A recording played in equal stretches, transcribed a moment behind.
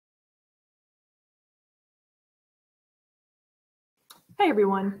Hi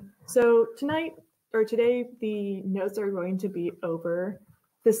everyone. So today, the notes are going to be over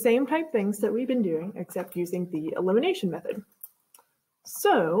the same type things that we've been doing, except using the elimination method.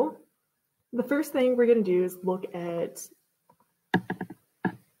 So the first thing we're going to do is look at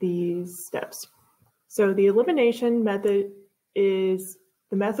these steps. So the elimination method is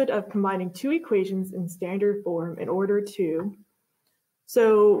the method of combining two equations in standard form in order to.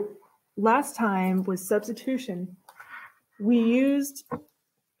 So last time was substitution. We used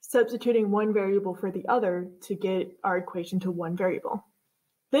substituting one variable for the other to get our equation to one variable.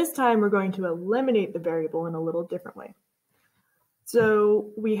 This time we're going to eliminate the variable in a little different way. So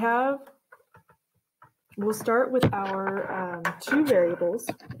we'll start with our two variables,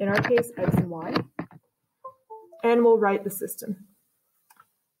 in our case x and y, and we'll write the system.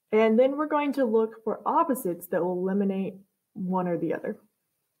 And then we're going to look for opposites that will eliminate one or the other.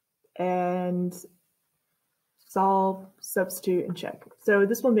 And solve, substitute, and check. So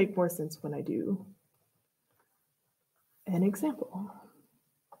this will make more sense when I do an example.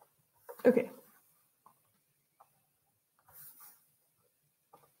 Okay.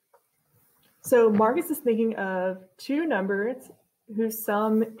 So Marcus is thinking of two numbers whose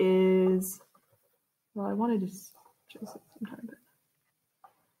sum is, well, I wanted to choose it sometime, but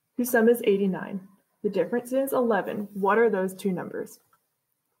whose sum is 89. The difference is 11. What are those two numbers?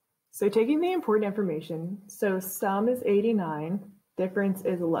 So taking the important information, so sum is 89, difference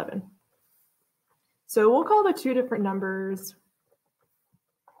is 11. So we'll call the two different numbers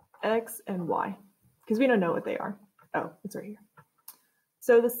x and y, because we don't know what they are. Oh, it's right here.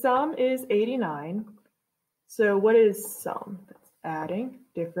 So the sum is 89. So what is sum? That's adding,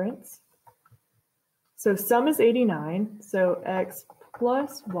 difference. So sum is 89, so x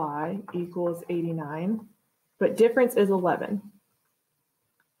plus y equals 89, but difference is 11.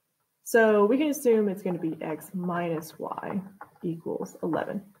 So we can assume it's going to be x minus y equals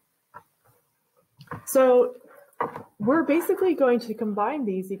 11. So we're basically going to combine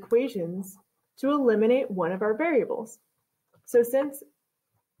these equations to eliminate one of our variables. So since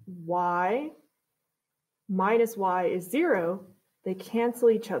y minus y is 0, they cancel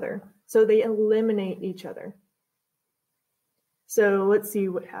each other. So they eliminate each other. So let's see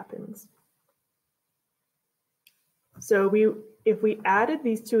what happens. So if we added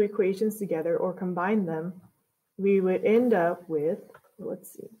these two equations together or combined them, we would end up with,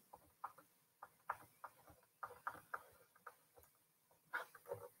 let's see.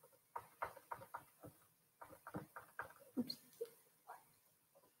 Oops.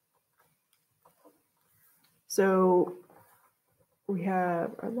 So we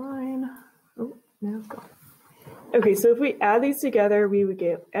have our line. Oh, now it's gone. Okay, so if we add these together, we would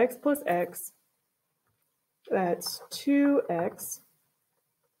get x plus x. That's 2x,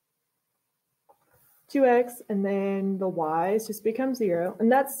 and then the y's just become 0, and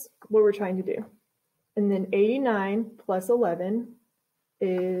that's what we're trying to do. And then 89 plus 11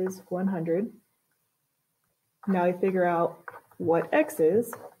 is 100. Now I figure out what x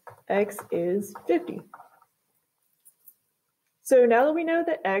is. X is 50. So now that we know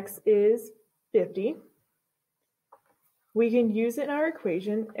that x is 50, we can use it in our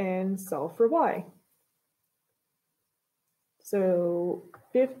equation and solve for y. So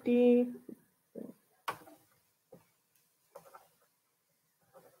 50,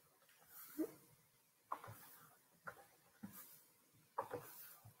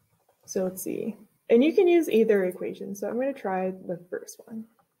 so let's see. And you can use either equation. So I'm going to try the first one.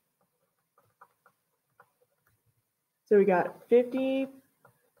 So we got 50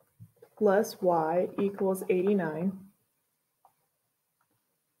 plus y equals 89.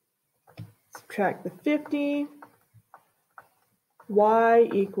 Subtract the 50. Y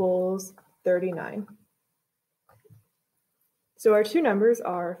equals 39. So our two numbers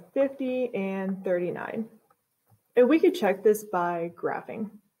are 50 and 39. And we could check this by graphing.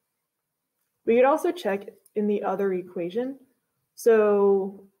 We could also check in the other equation.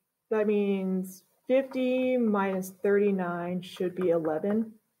 So that means 50 minus 39 should be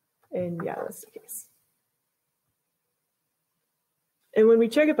 11. And yeah, that's the case. And when we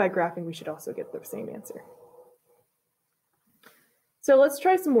check it by graphing, we should also get the same answer. So let's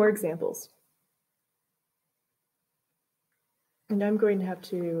try some more examples. And I'm going to have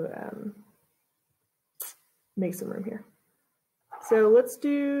to make some room here. So let's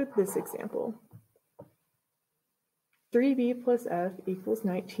do this example. 3b plus f equals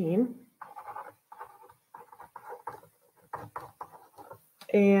 19.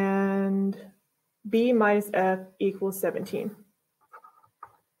 And b minus f equals 17.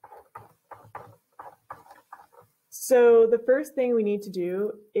 So the first thing we need to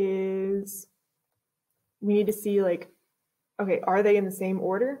do is we need to see, like, Okay, are they in the same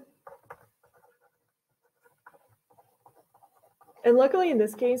order? And luckily in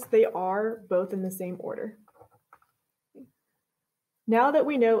this case, they are both in the same order. Now that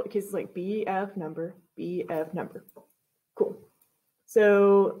we know, because it's like BF number, BF number. Cool.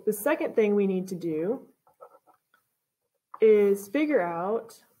 So the second thing we need to do is figure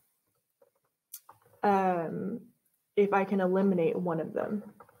out if I can eliminate one of them.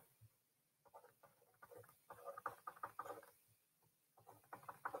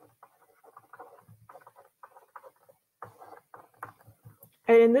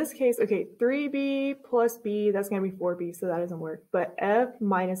 And in this case, okay, 3b plus b, that's going to be 4b, so that doesn't work. But f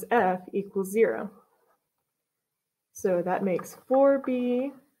minus f equals 0. So that makes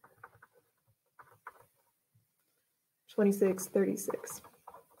 4b, 26, 36.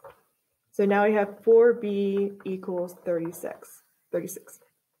 So now we have 4b equals 36. Okay.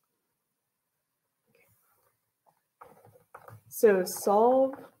 So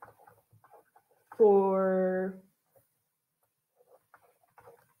solve for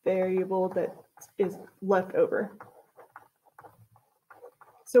variable that is left over.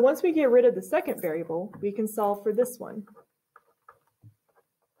 So once we get rid of the second variable, we can solve for this one.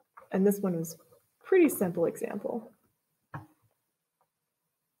 And this one was a pretty simple example.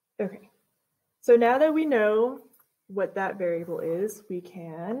 Okay, so now that we know what that variable is, we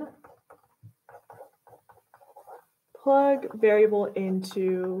can plug variable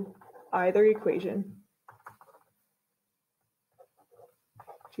into either equation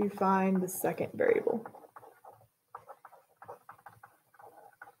to find the second variable.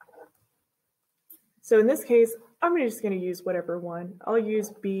 So in this case, I'm just going to use whatever one. I'll use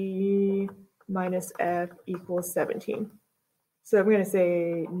b minus f equals 17. So I'm going to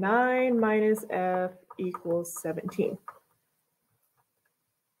say 9 minus f equals 17.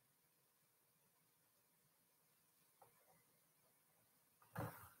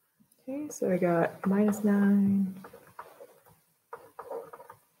 Okay, so I got minus 9.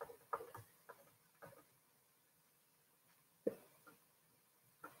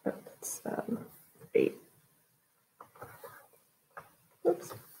 Oh, that's 8.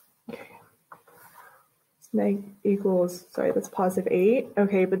 Oops. Okay. Neg equals, sorry, that's positive 8.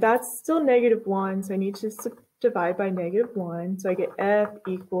 Okay, but that's still negative 1, so I need to divide by negative 1. So I get f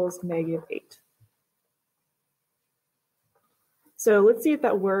equals negative 8. So let's see if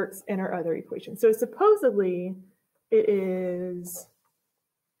that works in our other equation. So supposedly it is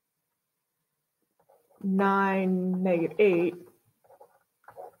 9, negative 8.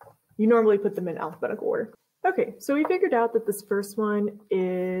 You normally put them in alphabetical order. Okay, so we figured out that this first one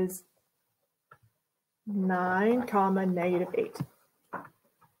is 9, comma, negative 8.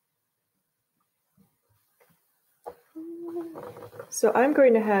 So I'm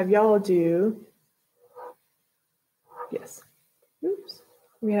going to have y'all do, yes, oops.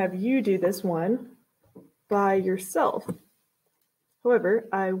 We have you do this one by yourself. However,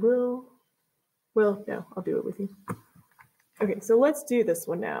 I will, well, no, I'll do it with you. Okay, so let's do this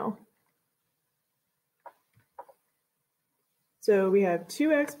one now. So we have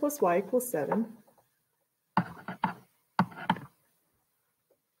 2x plus y equals 7.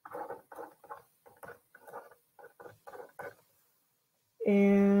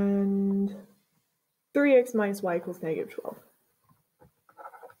 And 3x minus y equals negative 12.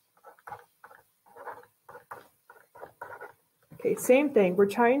 Okay, same thing. We're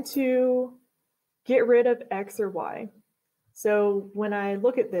trying to get rid of x or y. So when I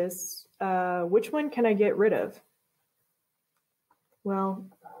look at this, which one can I get rid of? Well,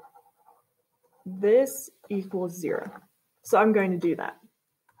 this equals 0. So I'm going to do that.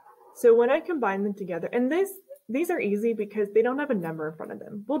 So when I combine them together, and these are easy because they don't have a number in front of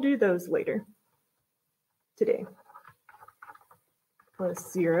them. We'll do those later today.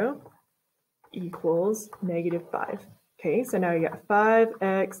 Plus 0 equals negative 5. Okay, so now you got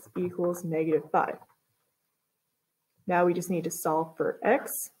 5x equals negative 5. Now we just need to solve for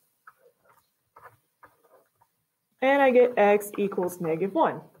x. And I get x equals negative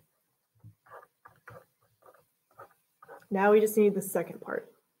 1. Now we just need the second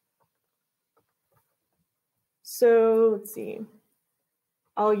part. So let's see.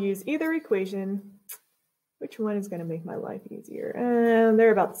 I'll use either equation. Which one is going to make my life easier? And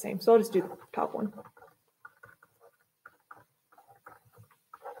they're about the same, so I'll just do the top one.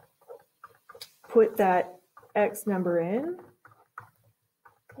 Put that x number in.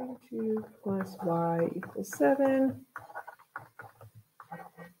 2 plus y equals 7.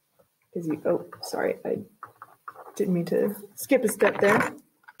 Oh, sorry, I didn't mean to skip a step there.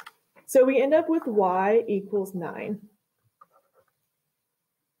 So we end up with y equals 9.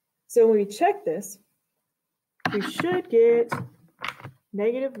 So when we check this, we should get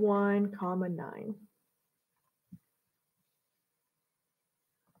 -1, 9.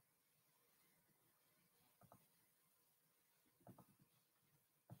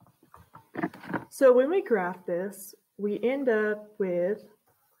 So when we graph this, we end up with,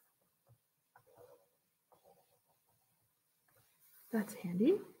 that's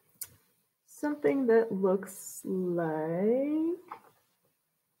handy, something that looks like,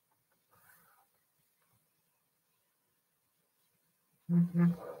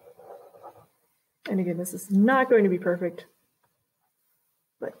 and again, this is not going to be perfect,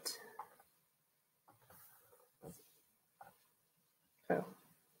 but, oh.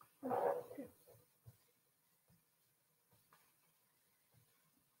 Okay.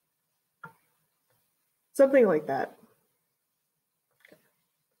 Something like that.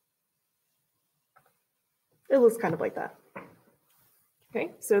 It looks kind of like that.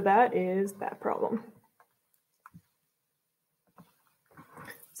 Okay, so that is that problem.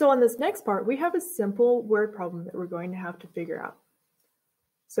 So on this next part, we have a simple word problem that we're going to have to figure out.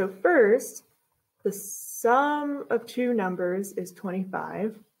 So first, the sum of two numbers is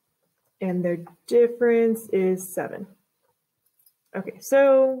 25, and their difference is 7. Okay,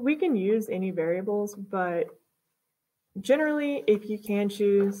 so we can use any variables, but generally, if you can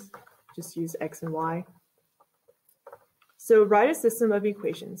choose, just use x and y. So write a system of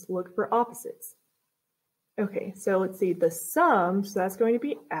equations. Look for opposites. Okay, so let's see, the sum, so that's going to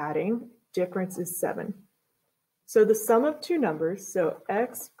be adding, difference is 7. So the sum of two numbers, so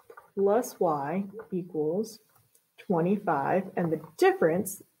x plus y equals 25, and the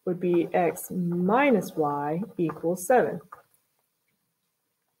difference would be x minus y equals 7.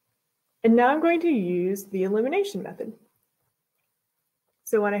 And now I'm going to use the elimination method.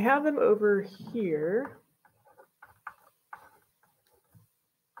 So when I have them over here,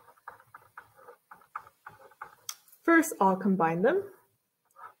 first, I'll combine them.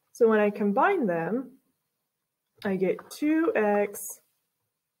 So when I combine them, I get 2x,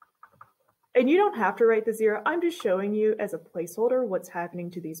 and you don't have to write the 0. I'm just showing you as a placeholder what's happening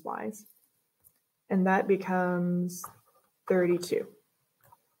to these y's. And that becomes 32.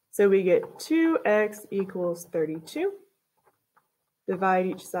 So we get 2x equals 32. Divide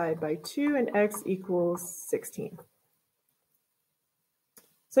each side by 2, and x equals 16.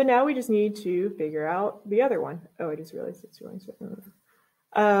 So now we just need to figure out the other one. Oh, I just realized it's really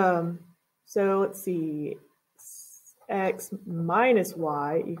so let's see, x minus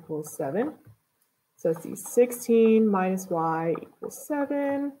y equals 7. So let's see, 16 minus y equals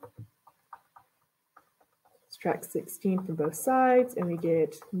 7. Subtract 16 from both sides, and we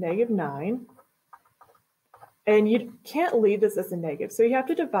get -9. And you can't leave this as a negative, so you have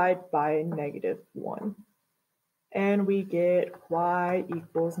to divide by -1. And we get y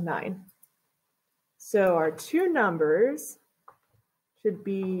equals 9. So our two numbers should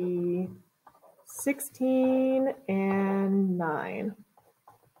be 16 and 9.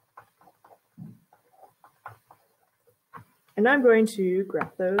 And I'm going to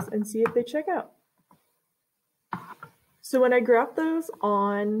graph those and see if they check out. So when I graph those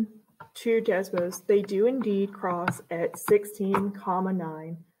on two Desmos, they do indeed cross at 16,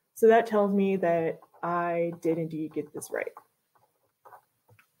 9. So that tells me that I did indeed get this right.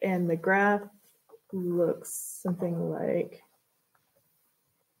 And the graph looks something like,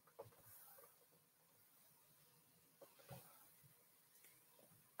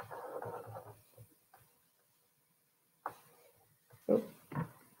 oh.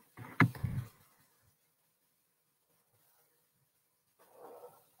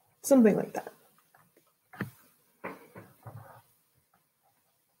 Something like that.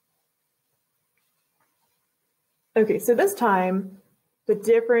 Okay, so this time, the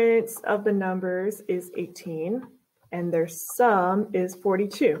difference of the numbers is 18, and their sum is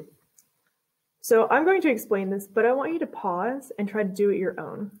 42. So I'm going to explain this, but I want you to pause and try to do it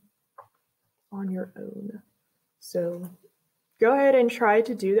on your own. So go ahead and try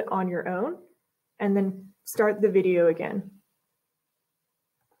to do it on your own, and then start the video again.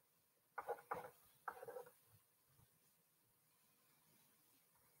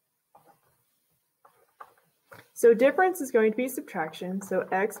 So difference is going to be subtraction. So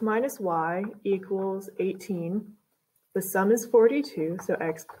x minus y equals 18. The sum is 42, so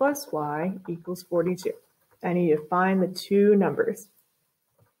x plus y equals 42. I need to find the two numbers.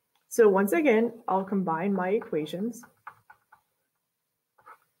 So once again, I'll combine my equations.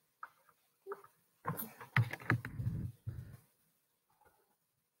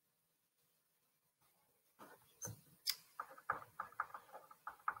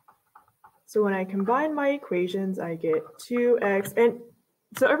 So when I combine my equations, I get 2x, and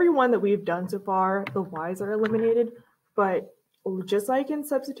So every one that we've done so far, the y's are eliminated, but just like in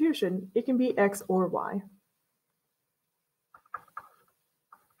substitution, it can be x or y.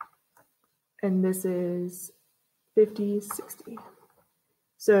 And this is 50, 60.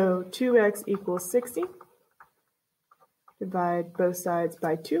 So 2x equals 60. Divide both sides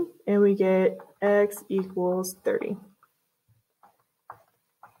by 2, and we get x equals 30.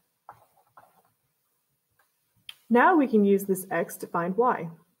 Now we can use this x to find y.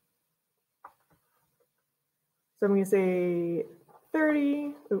 So I'm going to say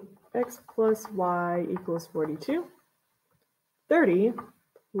 30, x plus y equals 42. 30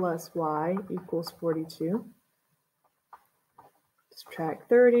 plus y equals 42. Subtract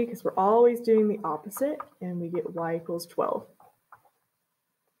 30 because we're always doing the opposite, and we get y equals 12.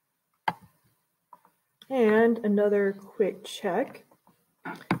 And another quick check.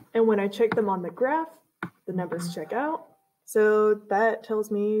 And when I check them on the graph, the numbers check out. So that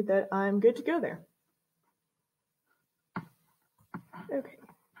tells me that I'm good to go there. Okay.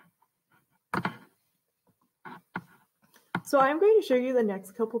 So I'm going to show you the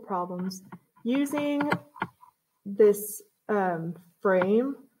next couple problems using this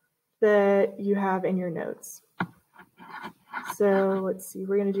frame that you have in your notes. So let's see,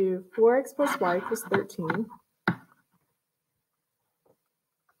 we're going to do 4x plus y equals 13.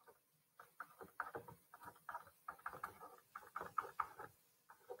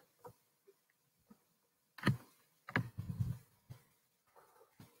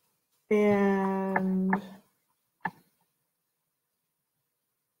 And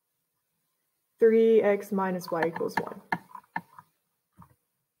 3x minus y equals 1.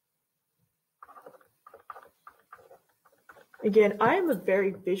 Again, I am a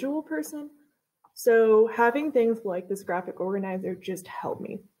very visual person, so having things like this graphic organizer just help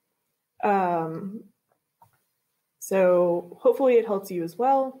me. So hopefully it helps you as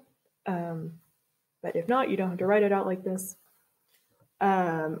well, but if not, you don't have to write it out like this.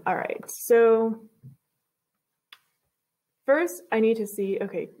 All right, so first I need to see,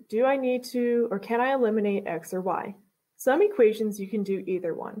 okay, do I need to, or can I eliminate x or y? Some equations you can do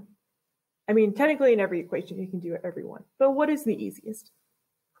either one. I mean, technically in every equation you can do every one, but what is the easiest?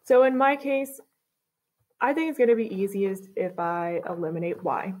 So in my case, I think it's going to be easiest if I eliminate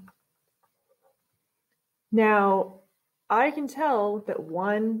y. Now, I can tell that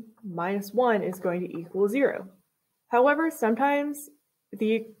 1 minus 1 is going to equal 0. However, sometimes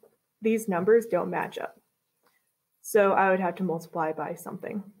these numbers don't match up. So I would have to multiply by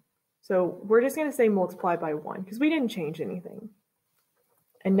something. So we're just going to say multiply by 1 because we didn't change anything.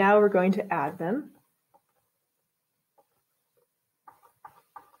 And now we're going to add them.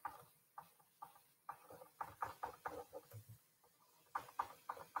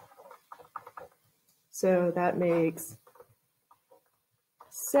 So that makes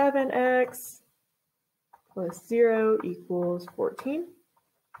 7x plus 0 equals 14.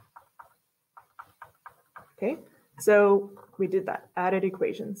 Okay, so we did that, added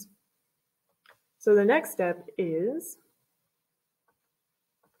equations. So the next step is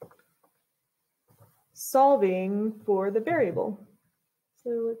solving for the variable. So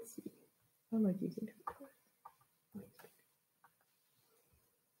let's see, I'm like using it.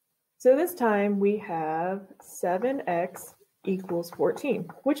 So this time we have 7x equals 14,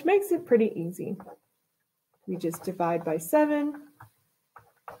 which makes it pretty easy. We just divide by 7.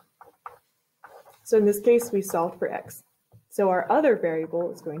 So in this case, we solved for x. So our other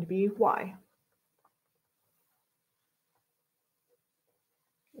variable is going to be y.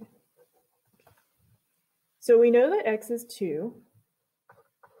 So we know that x is 2.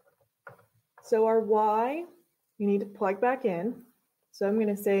 So our y, we need to plug back in. So I'm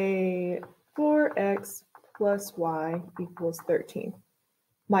going to say 4x plus y equals 13.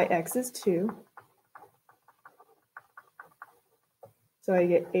 My x is 2. So I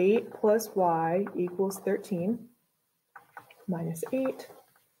get 8 plus y equals 13 minus 8.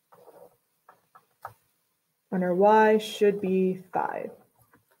 And our y should be 5.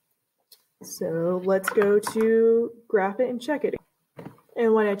 So let's go to graph it and check it.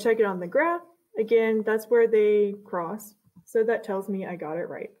 And when I check it on the graph, again, that's where they cross. So that tells me I got it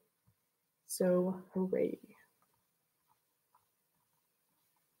right. So hooray.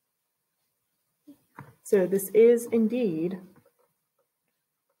 So this is indeed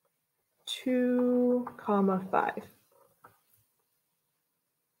 2, 5.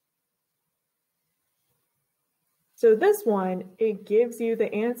 So this one, it gives you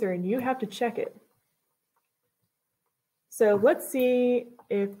the answer and you have to check it. So let's see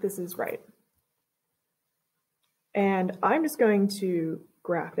if this is right. And I'm just going to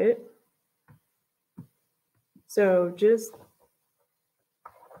graph it. So just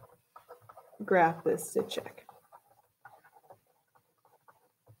graph this to check.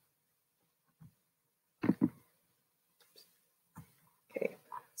 Okay,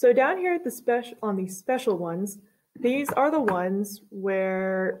 so down here at the on these special ones, these are the ones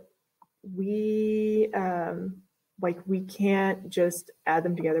where we we can't just add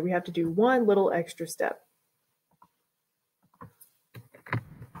them together. We have to do one little extra step.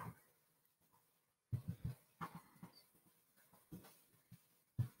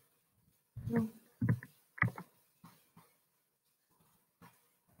 All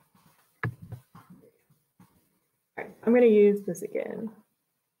right, I'm going to use this again.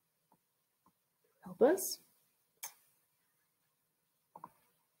 Help us.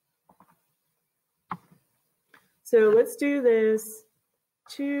 So let's do this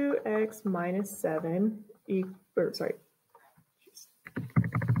 2x minus 7 or sorry.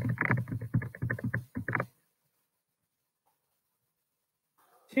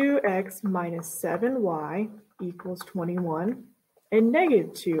 2x minus 7y equals 21, and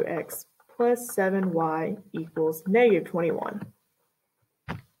negative 2x plus 7y equals negative 21.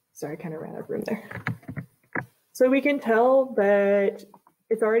 Sorry, I kind of ran out of room there. So we can tell that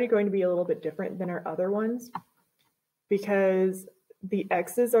it's already going to be a little bit different than our other ones because the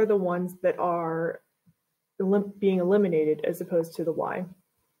x's are the ones that are being eliminated as opposed to the y.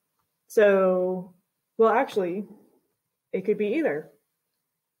 So, well, actually, it could be either.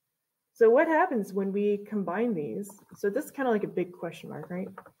 So what happens when we combine these? So this is kind of like a big question mark, right?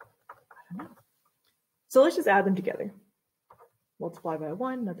 I don't know. So let's just add them together. Multiply by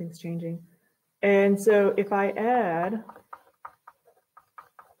 1, nothing's changing. And so if I add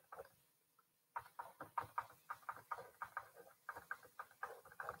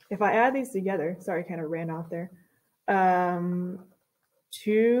these together, sorry, I kind of ran off there.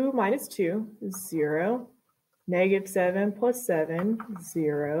 2 minus 2 is 0. Negative 7 plus 7,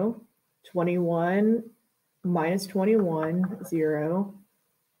 0. 21 minus 21, 0.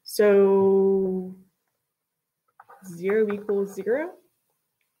 So 0 equals 0.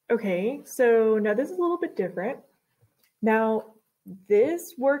 Okay, so now this is a little bit different. Now,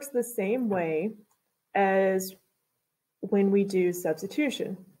 this works the same way as when we do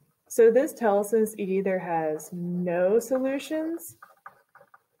substitution. So this tells us it either has no solutions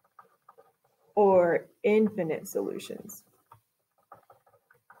or infinite solutions.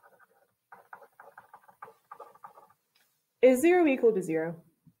 Is 0 equal to 0?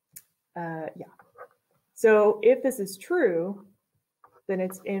 Yeah. So if this is true, then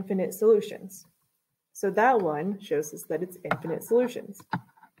it's infinite solutions. So that one shows us that it's infinite solutions.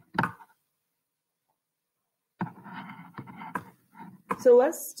 So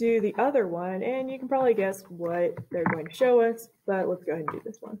let's do the other one, and you can probably guess what they're going to show us, but let's go ahead and do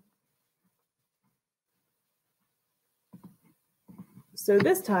this one. So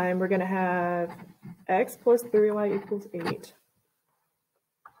this time we're going to have x plus 3y equals 8.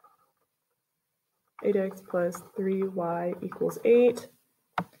 8x plus 3y equals 8.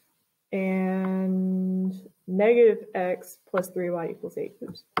 And negative x plus 3y equals 8.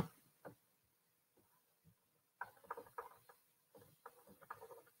 Oops.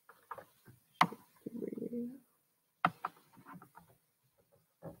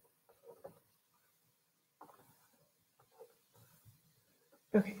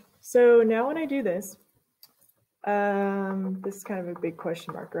 Okay, so now when I do this, this is kind of a big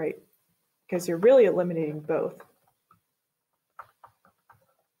question mark, right? Because you're really eliminating both.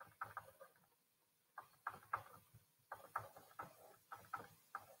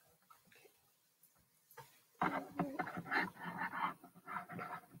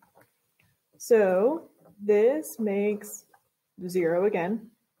 So this makes 0 again,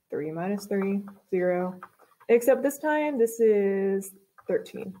 3 minus 3, 0, except this time this is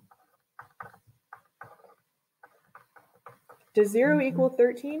 13. Does 0 equal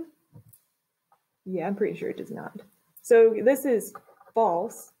 13? Yeah, I'm pretty sure it does not. So this is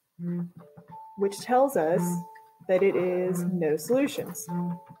false, which tells us that it is no solutions.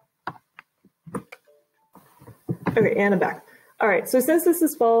 Okay, and I'm back. All right, so since this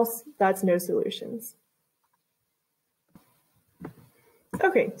is false, that's no solutions.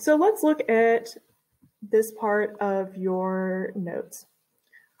 Okay, so let's look at this part of your notes.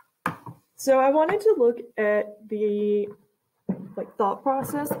 So I wanted to look at the thought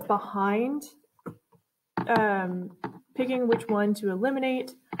process behind picking which one to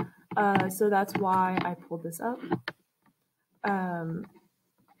eliminate. So that's why I pulled this up.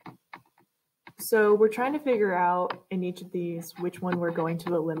 So we're trying to figure out in each of these which one we're going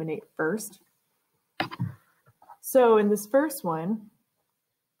to eliminate first. So in this first one,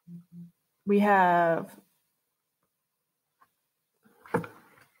 we have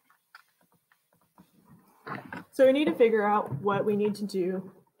So we need to figure out what we need to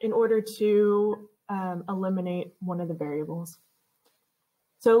do in order to eliminate one of the variables.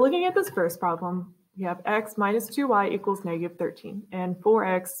 So looking at this first problem, we have x minus 2y equals negative 13 and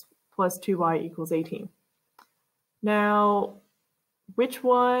 4x plus 2y equals 18. Now, which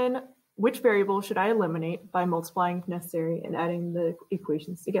variable should I eliminate by multiplying if necessary and adding the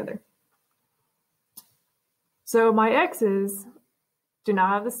equations together? So my x's do not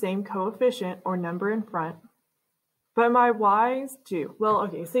have the same coefficient or number in front, but my y's do. Well,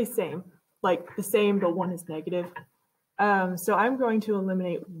 okay, say same, like the same, but one is negative. So I'm going to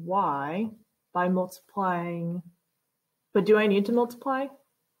eliminate y by multiplying, but do I need to multiply?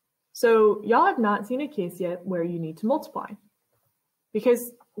 So y'all have not seen a case yet where you need to multiply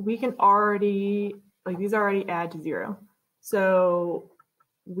because we can already, like these already add to 0. So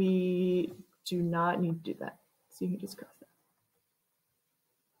we do not need to do that. So you can just cross that.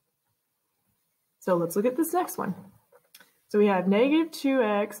 So let's look at this next one. So we have negative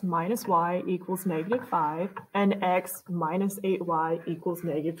 2x minus y equals negative 5 and x minus 8y equals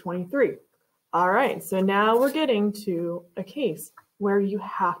negative 23. All right, so now we're getting to a case where you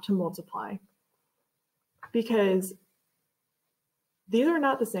have to multiply because these are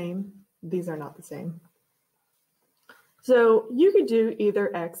not the same, these are not the same. So you could do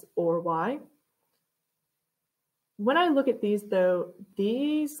either x or y. When I look at these though,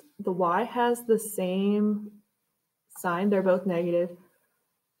 the y has the same sign, they're both negative,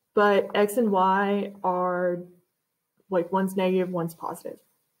 but x and y are like one's negative, one's positive.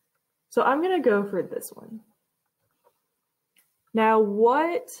 So I'm going to go for this one. Now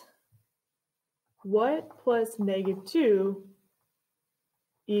what plus negative 2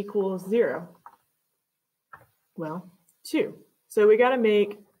 equals 0? Well, 2. So we got to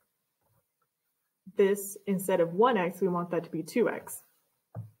make this, instead of 1x, we want that to be 2x.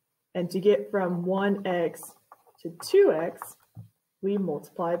 And to get from 1x to 2x, we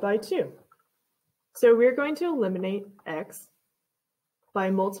multiply by 2. So we're going to eliminate x by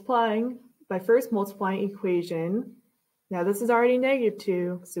first multiplying equation. Now this is already negative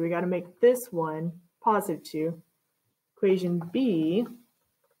 2, so we got to make this one positive 2. Equation b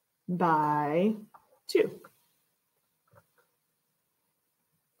by 2.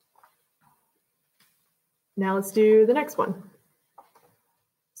 Now let's do the next one.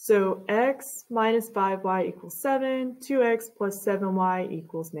 So x minus 5y equals 7, 2x plus 7y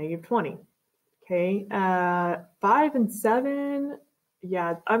equals negative 20. Okay, 5 and 7,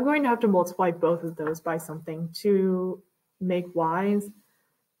 yeah, I'm going to have to multiply both of those by something to make y's.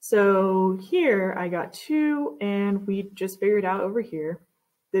 So here I got 2, and we just figured out over here,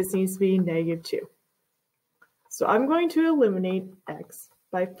 this needs to be negative 2. So I'm going to eliminate x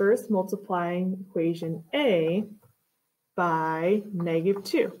by first multiplying equation a by negative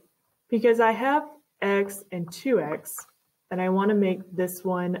 2, because I have x and 2x, and I want to make this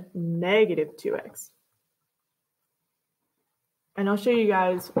one negative 2x. And I'll show you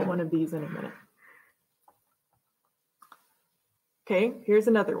guys one of these in a minute. Okay, here's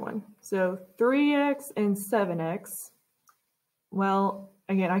another one. So 3x and 7x. Well,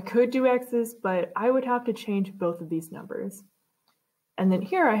 again, I could do x's, but I would have to change both of these numbers. And then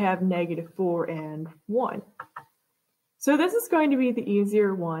here I have negative 4 and 1. So this is going to be the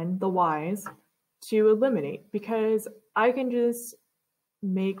easier one, the y's, to eliminate, because I can just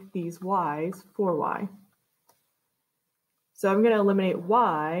make these y's 4y. So I'm going to eliminate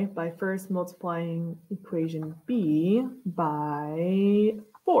y by first multiplying equation b by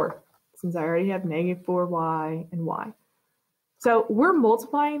 4, since I already have negative 4y and y. So we're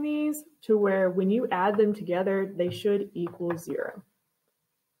multiplying these to where when you add them together, they should equal 0.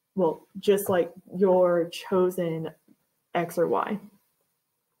 Well, just like your chosen x or y.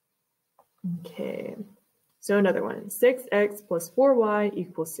 Okay, so another one, 6x plus 4y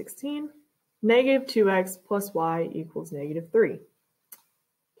equals 16. Negative 2x plus y equals negative 3.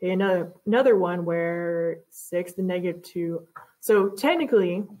 Okay, another one where 6 and negative 2. So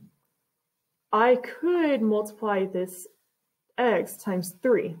technically, I could multiply this x times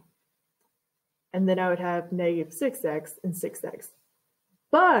 3. And then I would have negative 6x and 6x.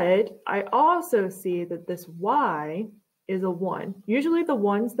 But I also see that this y is a 1. Usually the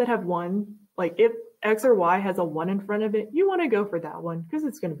ones that have 1, like if x or y has a 1 in front of it, you want to go for that one because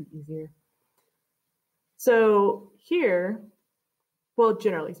it's going to be easier. So here, well,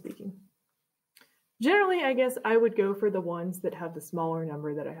 generally speaking, I guess I would go for the ones that have the smaller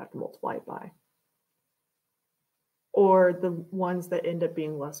number that I have to multiply it by, or the ones that end up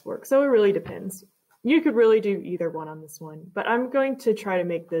being less work. So it really depends. You could really do either one on this one, but I'm going to try to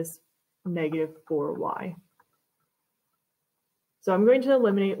make this negative 4y. So I'm going to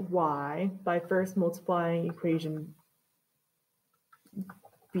eliminate y by first multiplying equation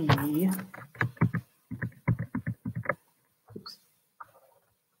b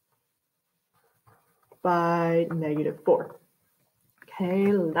by -4.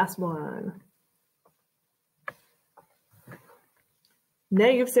 Okay, last one.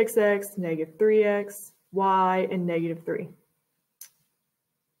 -6x, -3x, y, and -3.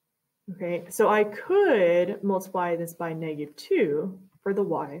 Okay, so I could multiply this by -2 for the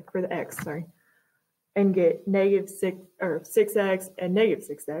y, for the x, sorry, and get -6x and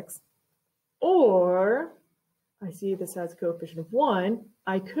 -6x. Or, I see this has a coefficient of 1,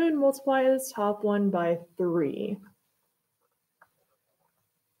 I could multiply this top one by 3.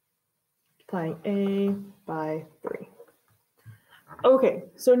 Multiplying a by 3. Okay,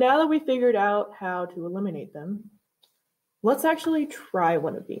 so now that we figured out how to eliminate them, let's actually try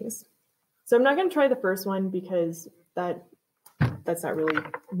one of these. So I'm not going to try the first one because that's not really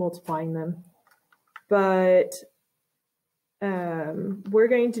multiplying them. But we're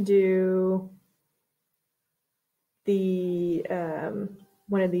going to do the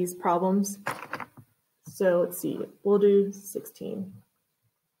one of these problems. So let's see, we'll do 16.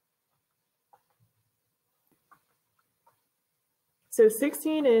 So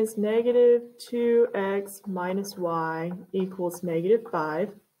 16 is -2x minus y equals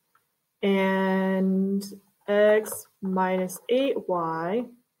 -5, and x minus 8y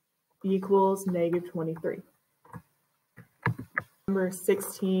equals -23. Number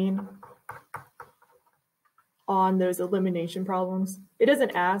 16 on those elimination problems. It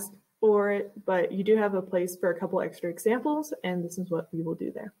doesn't ask for it, but you do have a place for a couple extra examples, and this is what we will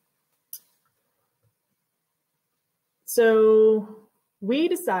do there. So we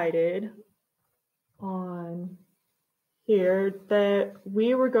decided on here that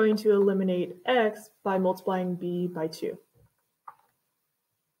we were going to eliminate x by multiplying b by 2.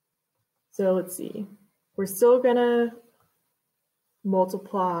 So let's see. We're still going to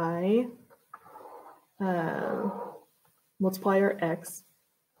multiply our x.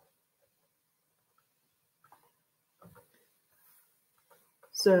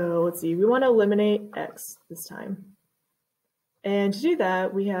 So let's see. We want to eliminate x this time. And to do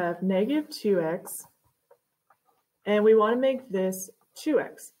that, we have -2x, and we want to make this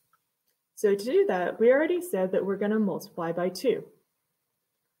 2x. So to do that, we already said that we're going to multiply by 2.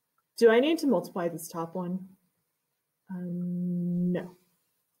 Do I need to multiply this top one? No.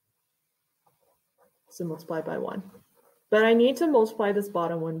 So multiply by 1. But I need to multiply this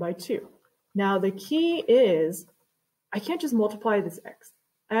bottom one by 2. Now the key is, I can't just multiply this x.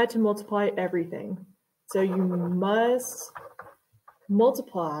 I had to multiply everything. So you must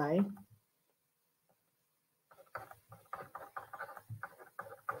multiply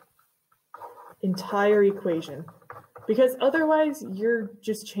entire equation, because otherwise you're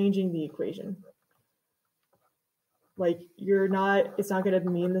just changing the equation. Like it's not going to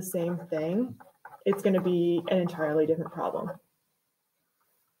mean the same thing. It's going to be an entirely different problem.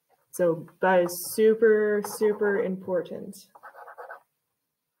 So that is super, super important.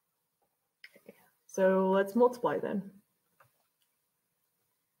 Okay. So let's multiply then.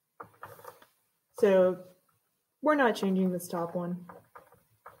 So we're not changing this top one,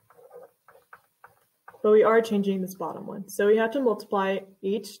 but we are changing this bottom one. So we have to multiply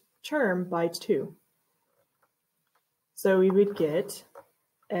each term by 2. So we would get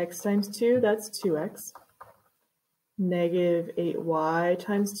x times 2, that's 2x. -8y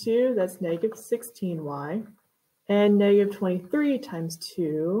times 2, that's -16y. And -23 times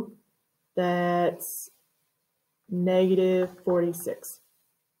 2, that's -46.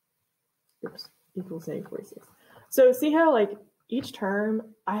 Oops, equals -46. So see how like each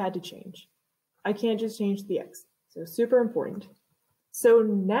term I had to change. I can't just change the x. So super important. So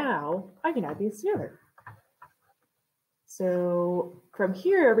now I can add these together. So from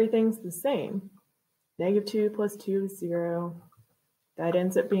here, everything's the same. -2 plus 2 is 0. That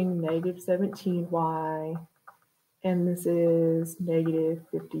ends up being -17y. And this is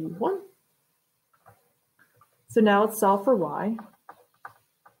 -51. So now let's solve for y.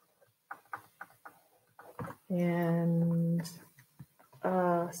 And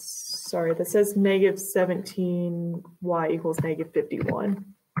sorry, that says -17y equals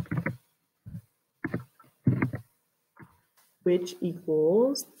 -51. Which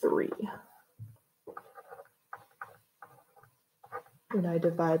equals 3. And I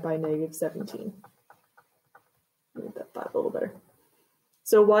divide by -17. Make that 5 a little better.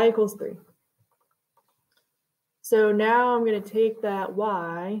 So y equals 3. So now I'm going to take that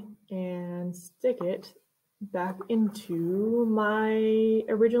y and stick it back into my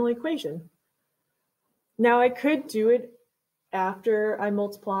original equation. Now I could do it after I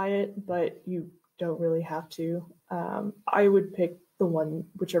multiply it, but you don't really have to. I would pick the one,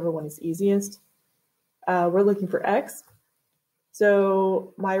 whichever one is easiest. We're looking for x.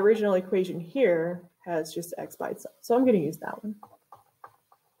 So my original equation here has just x by itself. So I'm going to use that one.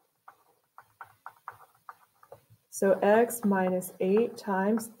 So x minus 8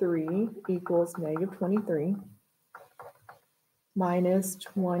 times 3 equals negative 23. Minus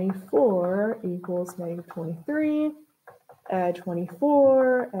 24 equals negative 23. Add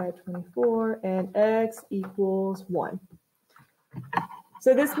 24, and x equals 1.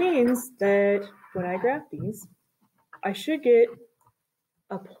 So this means that when I graph these, I should get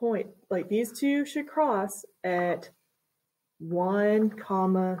a point, like these two should cross at 1,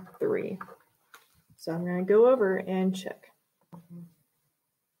 3. So I'm going to go over and check.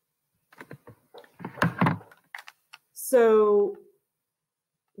 So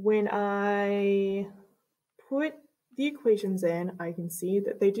when I put the equations in, I can see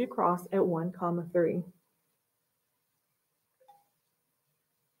that they do cross at 1, 3.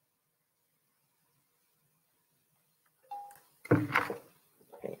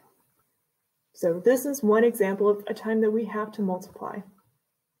 Okay. So this is one example of a time that we have to multiply.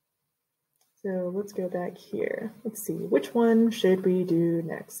 So let's go back here. Let's see, which one should we do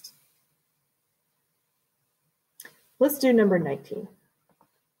next? Let's do number 19.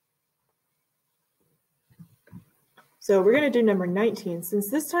 So we're going to do number 19, since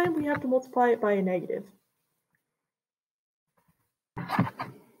this time we have to multiply it by a negative.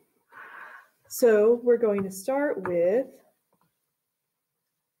 So we're going to start with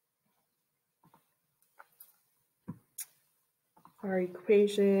our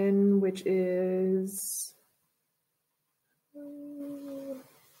equation, which is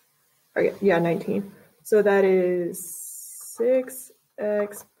 19. So that is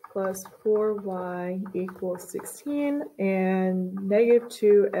 6x plus 4y equals 16, and negative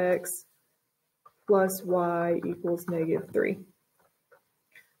 2x plus y equals negative 3.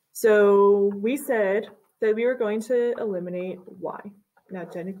 So we said that we were going to eliminate y. Now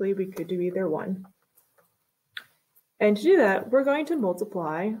technically we could do either one. And to do that, we're going to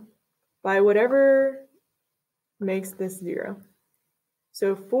multiply by whatever makes this 0.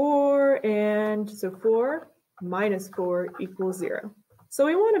 So 4 minus 4 equals 0. So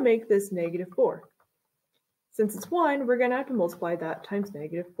we want to make this negative 4. Since it's 1, we're going to have to multiply that times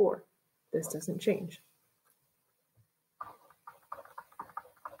negative 4. This doesn't change.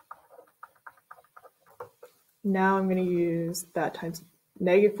 Now I'm going to use that times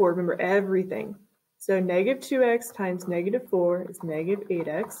negative 4. Remember everything. So negative 2x times negative 4 is negative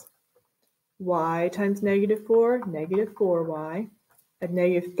 8x. Y times negative 4, negative 4y. And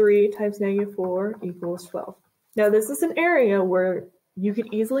negative 3 times negative 4 equals 12. Now this is an area where you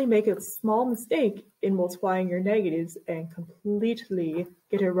could easily make a small mistake in multiplying your negatives and completely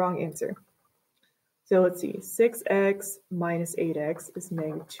get a wrong answer. So let's see, 6x minus 8x is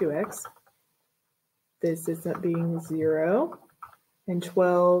negative 2x. This ends up being 0. And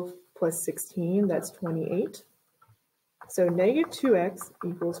 12 plus 16, that's 28. So negative 2x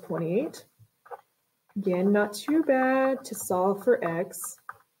equals 28. Again, not too bad to solve for x.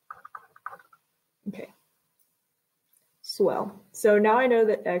 Okay. Swell. So now I know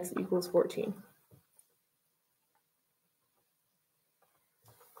that x equals 14.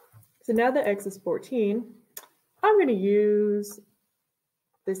 So now that x is 14, I'm going to use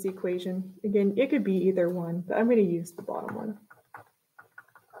this equation. Again, it could be either one, but I'm going to use the bottom one.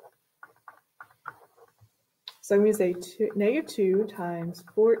 So I'm going to say negative 2 times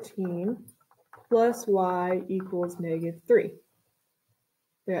 14 plus y equals negative 3.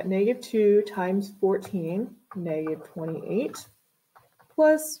 We got negative 2 times 14, negative 28,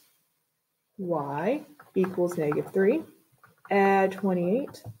 plus y equals negative 3. Add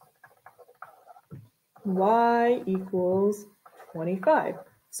 28. Y equals 25.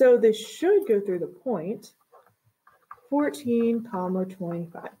 So this should go through the point 14,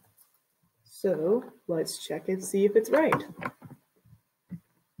 25. So let's check and see if it's right.